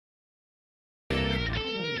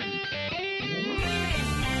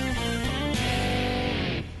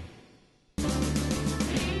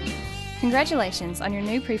Congratulations on your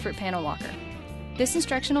new Priefert panel walker. This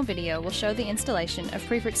instructional video will show the installation of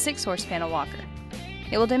Priefert's 6-horse panel walker.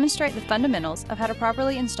 It will demonstrate the fundamentals of how to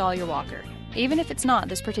properly install your walker, even if it's not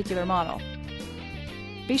this particular model.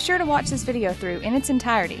 Be sure to watch this video through in its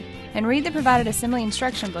entirety and read the provided assembly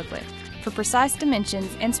instruction booklet for precise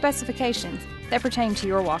dimensions and specifications that pertain to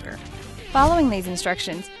your walker. Following these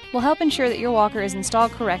instructions will help ensure that your walker is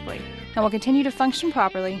installed correctly and will continue to function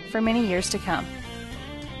properly for many years to come.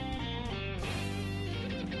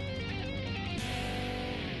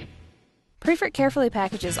 Priefert carefully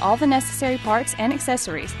packages all the necessary parts and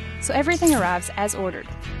accessories so everything arrives as ordered.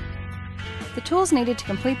 The tools needed to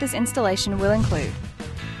complete this installation will include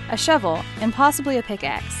a shovel and possibly a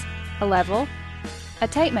pickaxe, a level, a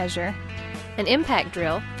tape measure, an impact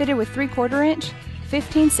drill fitted with 3/4 inch,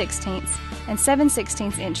 15/16, and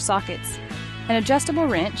 7/16 inch sockets, an adjustable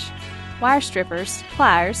wrench, wire strippers,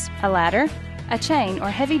 pliers, a ladder, a chain or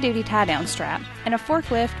heavy-duty tie-down strap, and a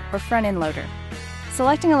forklift or front-end loader.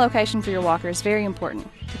 Selecting a location for your walker is very important.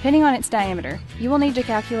 Depending on its diameter, you will need to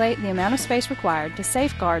calculate the amount of space required to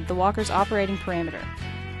safeguard the walker's operating parameter.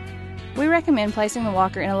 We recommend placing the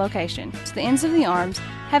walker in a location so the ends of the arms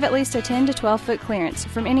have at least a 10 to 12 foot clearance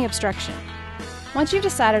from any obstruction. Once you've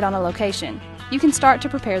decided on a location, you can start to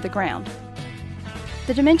prepare the ground.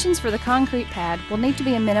 The dimensions for the concrete pad will need to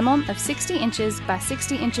be a minimum of 60 inches by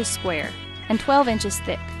 60 inches square and 12 inches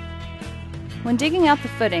thick. When digging out the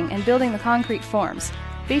footing and building the concrete forms,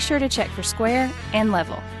 be sure to check for square and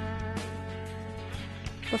level.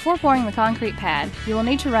 Before pouring the concrete pad, you will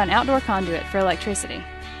need to run outdoor conduit for electricity.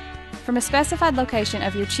 From a specified location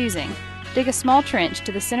of your choosing, dig a small trench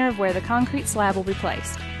to the center of where the concrete slab will be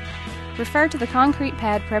placed. Refer to the concrete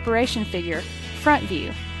pad preparation figure, front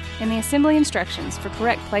view, in the assembly instructions for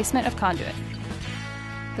correct placement of conduit.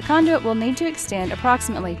 The conduit will need to extend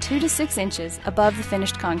approximately 2 to 6 inches above the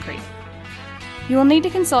finished concrete. You will need to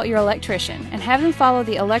consult your electrician and have them follow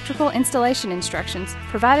the electrical installation instructions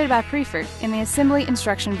provided by Priefert in the assembly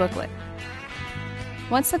instruction booklet.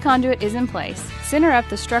 Once the conduit is in place, center up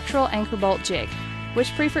the structural anchor bolt jig,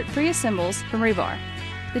 which Priefert pre-assembles from rebar.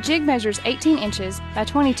 The jig measures 18 inches by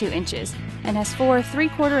 22 inches and has 4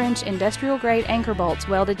 3/4 inch industrial grade anchor bolts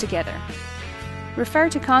welded together. Refer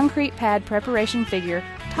to concrete pad preparation figure,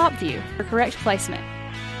 top view, for correct placement.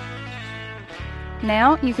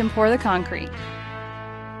 Now you can pour the concrete.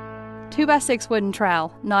 2x6 wooden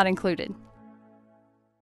trowel not included.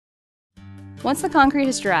 Once the concrete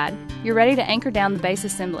is dried, you're ready to anchor down the base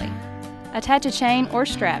assembly. Attach a chain or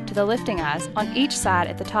strap to the lifting eyes on each side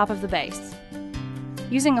at the top of the base.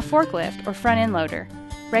 Using a forklift or front-end loader,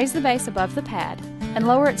 raise the base above the pad and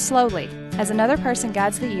lower it slowly as another person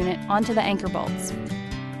guides the unit onto the anchor bolts.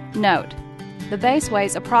 Note, the base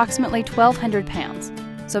weighs approximately 1,200 pounds,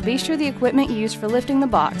 so be sure the equipment used for lifting the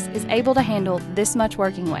box is able to handle this much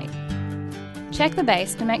working weight. Check the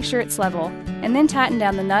base to make sure it's level, and then tighten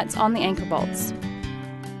down the nuts on the anchor bolts.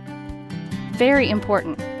 Very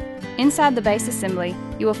important! Inside the base assembly,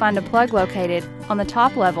 you will find a plug located on the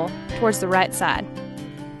top level towards the right side.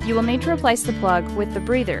 You will need to replace the plug with the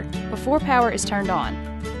breather before power is turned on.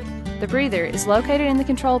 The breather is located in the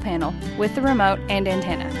control panel with the remote and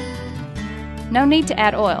antenna. No need to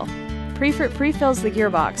add oil. Priefert pre-fills the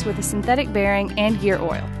gearbox with a synthetic bearing and gear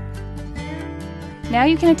oil. Now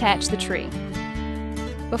you can attach the tree.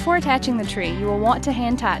 Before attaching the tree, you will want to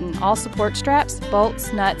hand tighten all support straps,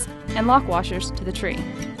 bolts, nuts, and lock washers to the tree.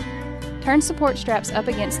 Turn support straps up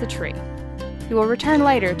against the tree. You will return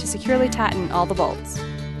later to securely tighten all the bolts.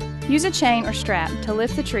 Use a chain or strap to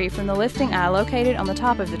lift the tree from the lifting eye located on the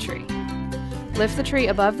top of the tree. Lift the tree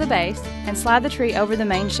above the base and slide the tree over the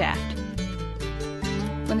main shaft.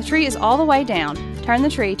 When the tree is all the way down, turn the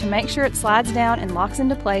tree to make sure it slides down and locks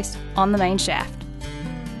into place on the main shaft.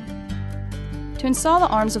 To install the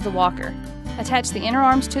arms of the walker, attach the inner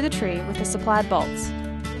arms to the tree with the supplied bolts.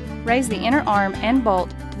 Raise the inner arm and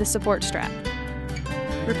bolt to the support strap.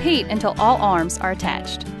 Repeat until all arms are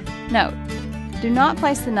attached. Note, do not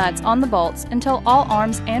place the nuts on the bolts until all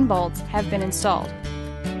arms and bolts have been installed.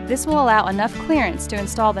 This will allow enough clearance to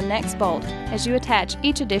install the next bolt as you attach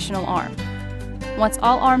each additional arm. Once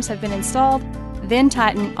all arms have been installed, then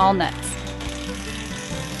tighten all nuts.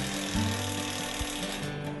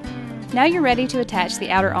 Now you're ready to attach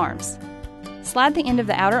the outer arms. Slide the end of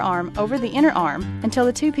the outer arm over the inner arm until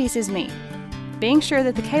the two pieces meet, being sure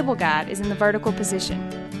that the cable guide is in the vertical position.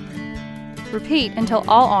 Repeat until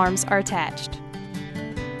all arms are attached.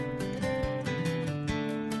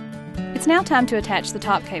 It's now time to attach the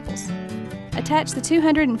top cables. Attach the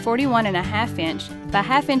 241.5 inch by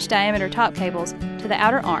 1/2 inch diameter top cables to the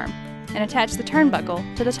outer arm and attach the turnbuckle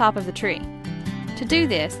to the top of the tree. To do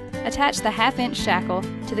this, attach the 1/2-inch shackle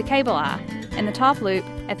to the cable eye and the top loop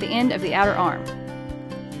at the end of the outer arm.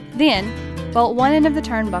 Then, bolt one end of the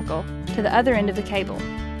turnbuckle to the other end of the cable.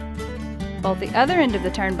 Bolt the other end of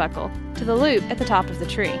the turnbuckle to the loop at the top of the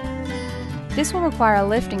tree. This will require a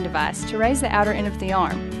lifting device to raise the outer end of the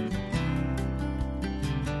arm,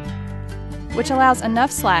 which allows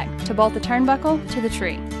enough slack to bolt the turnbuckle to the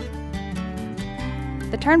tree.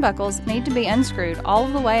 The turnbuckles need to be unscrewed all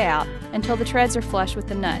of the way out until the treads are flush with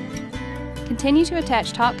the nut. Continue to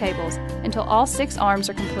attach top cables until all 6 arms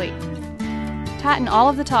are complete. Tighten all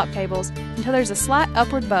of the top cables until there's a slight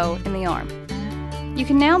upward bow in the arm. You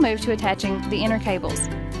can now move to attaching the inner cables.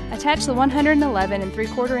 Attach the 111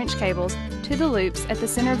 3/4-inch cables to the loops at the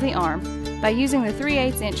center of the arm by using the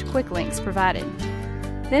 3/8-inch quick links provided.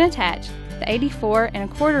 Then attach the 84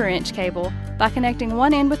 1/4-inch cable by connecting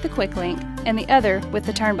one end with the quick link and the other with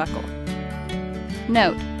the turnbuckle.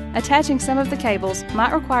 Note, attaching some of the cables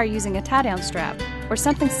might require using a tie-down strap or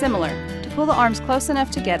something similar to pull the arms close enough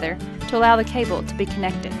together to allow the cable to be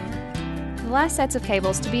connected. The last sets of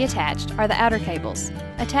cables to be attached are the outer cables.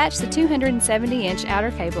 Attach the 270-inch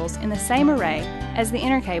outer cables in the same array as the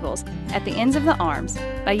inner cables at the ends of the arms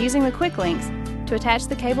by using the quick links to attach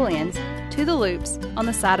the cable ends to the loops on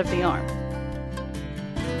the side of the arm.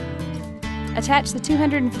 Attach the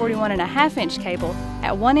 241.5-inch cable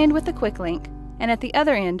at one end with the quick link and at the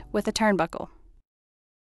other end with a turnbuckle.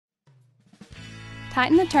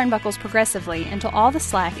 Tighten the turnbuckles progressively until all the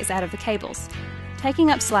slack is out of the cables,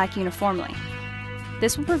 taking up slack uniformly.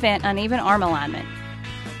 This will prevent uneven arm alignment.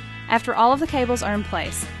 After all of the cables are in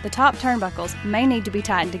place, the top turnbuckles may need to be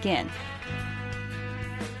tightened again.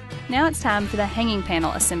 Now it's time for the hanging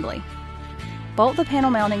panel assembly. Bolt the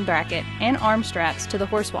panel mounting bracket and arm straps to the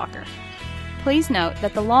horse walker. Please note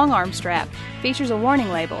that the long arm strap features a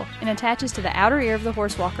warning label and attaches to the outer ear of the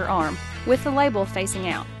horse walker arm with the label facing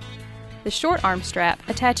out. The short arm strap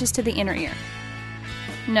attaches to the inner ear.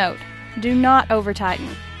 Note, do not over-tighten.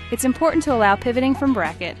 It's important to allow pivoting from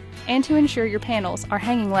bracket and to ensure your panels are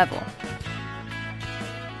hanging level.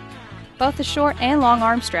 Both the short and long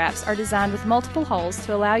arm straps are designed with multiple holes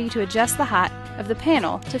to allow you to adjust the height of the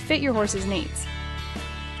panel to fit your horse's needs.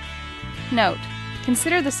 Note,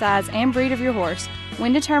 consider the size and breed of your horse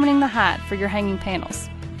when determining the height for your hanging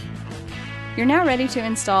panels. You're now ready to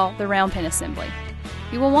install the round pin assembly.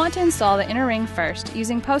 You will want to install the inner ring first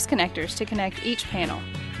using post connectors to connect each panel.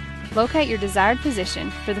 Locate your desired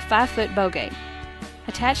position for the 5-foot bow gate.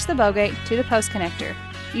 Attach the bow gate to the post connector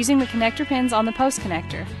using the connector pins on the post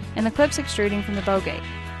connector and the clips extruding from the bow gate.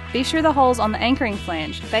 Be sure the holes on the anchoring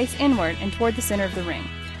flange face inward and toward the center of the ring.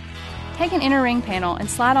 Take an inner ring panel and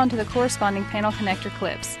slide onto the corresponding panel connector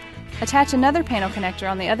clips. Attach another panel connector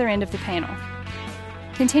on the other end of the panel.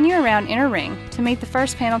 Continue around inner ring to meet the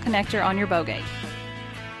first panel connector on your bow gate.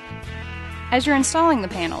 As you're installing the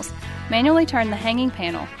panels, manually turn the hanging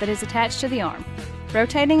panel that is attached to the arm,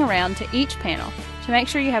 rotating around to each panel to make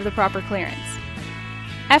sure you have the proper clearance.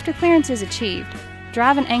 After clearance is achieved,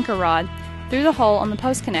 drive an anchor rod through the hole on the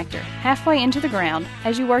post connector halfway into the ground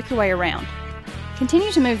as you work your way around.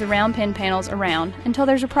 Continue to move the round pin panels around until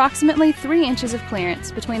there's approximately 3 inches of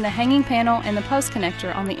clearance between the hanging panel and the post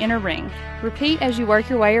connector on the inner ring. Repeat as you work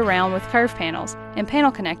your way around with curved panels and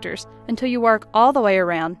panel connectors until you work all the way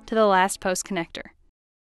around to the last post connector.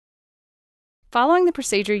 Following the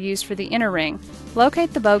procedure used for the inner ring,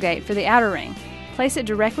 locate the bow gate for the outer ring. Place it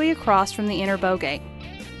directly across from the inner bow gate.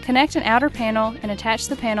 Connect an outer panel and attach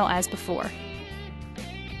the panel as before.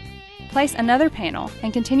 Place another panel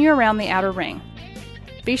and continue around the outer ring.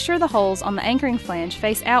 Be sure the holes on the anchoring flange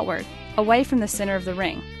face outward, away from the center of the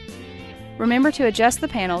ring. Remember to adjust the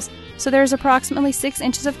panels so there is approximately 6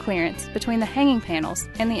 inches of clearance between the hanging panels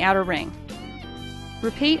and the outer ring.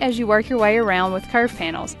 Repeat as you work your way around with curved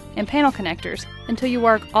panels and panel connectors until you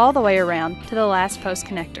work all the way around to the last post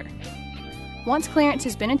connector. Once clearance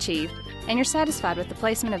has been achieved and you're satisfied with the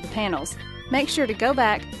placement of the panels, make sure to go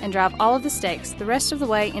back and drive all of the stakes the rest of the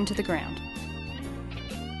way into the ground.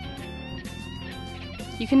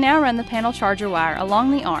 You can now run the panel charger wire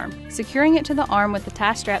along the arm, securing it to the arm with the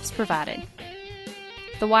tie straps provided.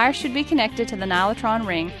 The wire should be connected to the nylotron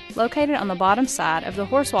ring located on the bottom side of the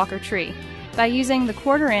horsewalker tree by using the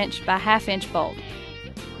 1/4 inch by 1/2 inch bolt.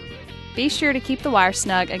 Be sure to keep the wire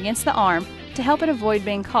snug against the arm to help it avoid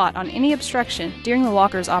being caught on any obstruction during the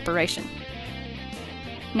walker's operation.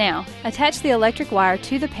 Now, attach the electric wire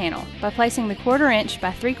to the panel by placing the 1/4 inch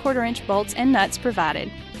by 3/4 inch bolts and nuts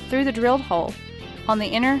provided through the drilled hole on the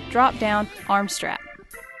inner drop-down arm strap.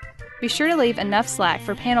 Be sure to leave enough slack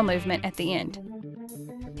for panel movement at the end.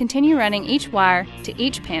 Continue running each wire to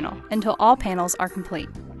each panel until all panels are complete.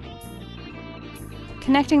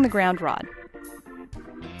 Connecting the ground rod.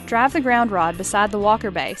 Drive the ground rod beside the walker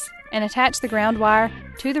base and attach the ground wire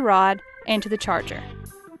to the rod and to the charger.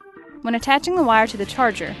 When attaching the wire to the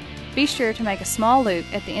charger, be sure to make a small loop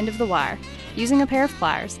at the end of the wire using a pair of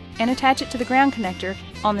pliers and attach it to the ground connector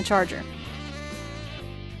on the charger.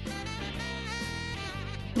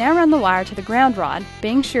 Now run the wire to the ground rod,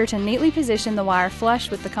 being sure to neatly position the wire flush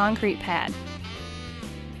with the concrete pad.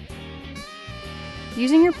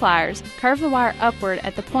 Using your pliers, curve the wire upward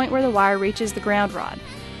at the point where the wire reaches the ground rod.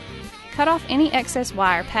 Cut off any excess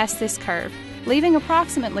wire past this curve, leaving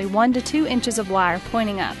approximately 1 to 2 inches of wire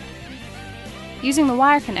pointing up. Using the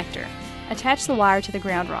wire connector, attach the wire to the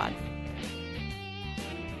ground rod.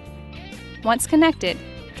 Once connected,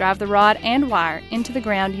 drive the rod and wire into the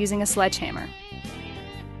ground using a sledgehammer.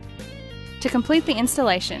 To complete the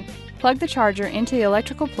installation, plug the charger into the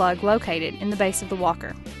electrical plug located in the base of the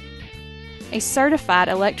walker. A certified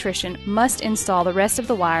electrician must install the rest of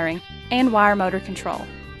the wiring and wire motor control.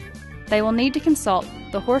 They will need to consult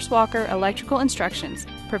the horse walker electrical instructions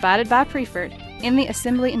provided by Priefert in the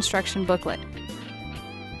assembly instruction booklet.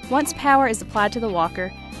 Once power is applied to the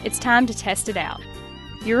walker, it's time to test it out.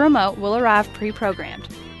 Your remote will arrive pre-programmed,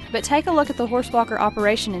 but take a look at the horse walker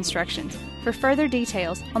operation instructions for further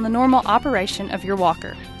details on the normal operation of your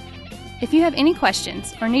walker. If you have any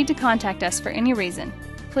questions or need to contact us for any reason,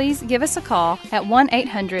 please give us a call at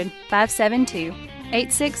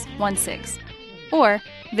 1-800-572-8616 or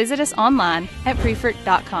visit us online at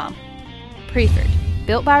Priefert.com. Priefert,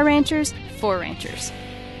 built by ranchers for ranchers.